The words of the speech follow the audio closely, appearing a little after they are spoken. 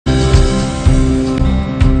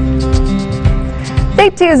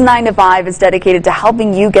State 2's 9 to 5 is dedicated to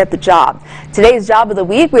helping you get the job. Today's job of the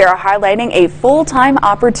week, we are highlighting a full-time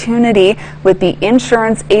opportunity with the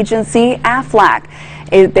insurance agency Aflac.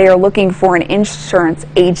 They are looking for an insurance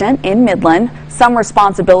agent in Midland. Some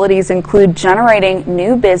responsibilities include generating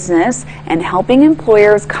new business and helping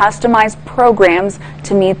employers customize programs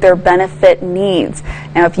to meet their benefit needs.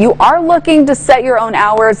 Now, if you are looking to set your own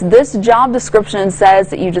hours, this job description says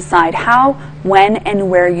that you decide how, when, and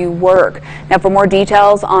where you work. Now, for more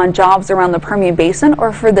details on jobs around the Permian Basin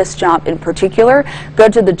or for this job in particular, go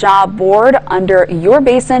to the job board under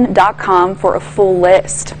yourbasin.com for a full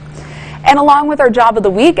list. And along with our job of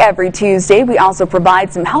the week every Tuesday, we also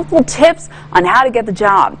provide some helpful tips on how to get the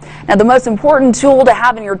job. Now, the most important tool to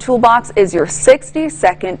have in your toolbox is your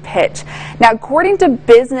 60-second pitch. Now, according to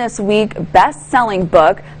Business Week best-selling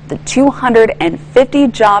book, The 250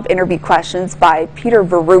 Job Interview Questions by Peter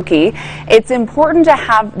Verrucke, it's important to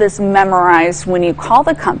have this memorized when you call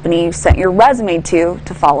the company you sent your resume to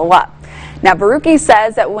follow up. Now, Verrucke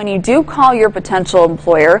says that when you do call your potential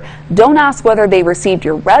employer, don't ask whether they received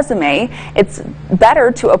your resume. It's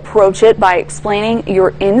better to approach it by explaining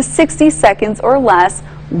you're in 60 seconds or less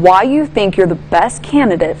why you think you're the best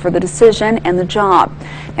candidate for the decision and the job.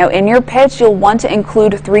 Now, in your pitch, you'll want to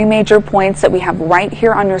include 3 major points that we have right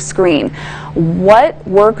here on your screen. What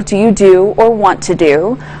work do you do or want to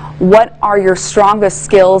do? What are your strongest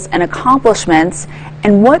skills and accomplishments?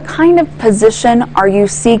 And what kind of position are you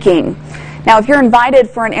seeking? Now, if you're invited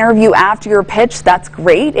for an interview after your pitch, that's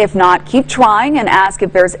great. If not, keep trying and ask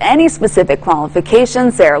if there's any specific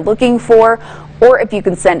qualifications they're looking for, or if you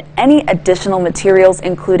can send any additional materials,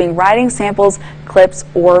 including writing samples, clips,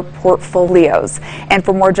 or portfolios. And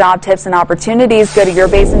for more job tips and opportunities, go to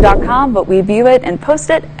yourbasin.com, but we view it and post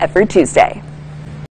it every Tuesday.